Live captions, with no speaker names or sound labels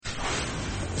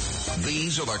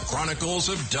These are the Chronicles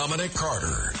of Dominic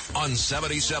Carter on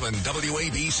 77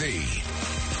 WABC.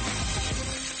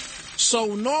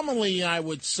 So normally I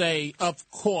would say, of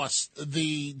course,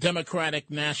 the Democratic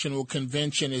National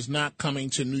Convention is not coming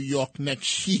to New York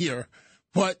next year,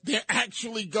 but they're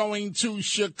actually going to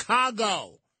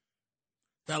Chicago.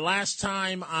 The last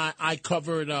time I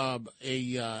covered a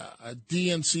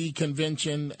DNC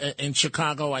convention in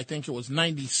Chicago, I think it was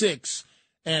 96,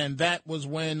 and that was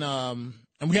when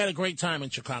and we had a great time in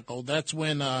Chicago. That's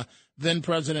when then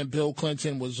President Bill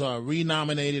Clinton was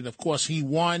renominated. Of course, he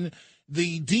won.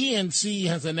 The DNC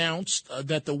has announced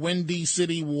that the Windy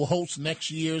City will host next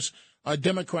year's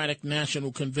Democratic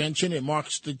National Convention. It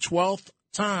marks the 12th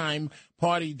time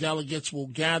party delegates will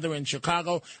gather in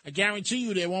Chicago. I guarantee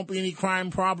you there won't be any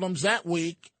crime problems that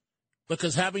week,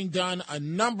 because having done a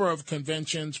number of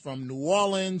conventions from New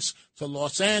Orleans to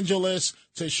Los Angeles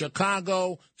to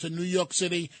Chicago to New York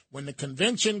City, when the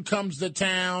convention comes to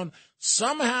town,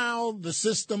 somehow the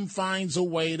system finds a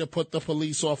way to put the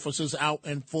police officers out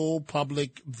in full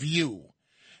public view.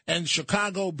 And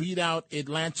Chicago beat out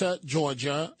Atlanta,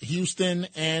 Georgia, Houston,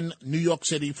 and New York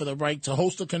City for the right to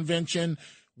host a convention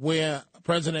where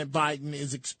President Biden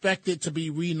is expected to be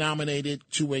renominated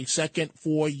to a second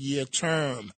 4-year term.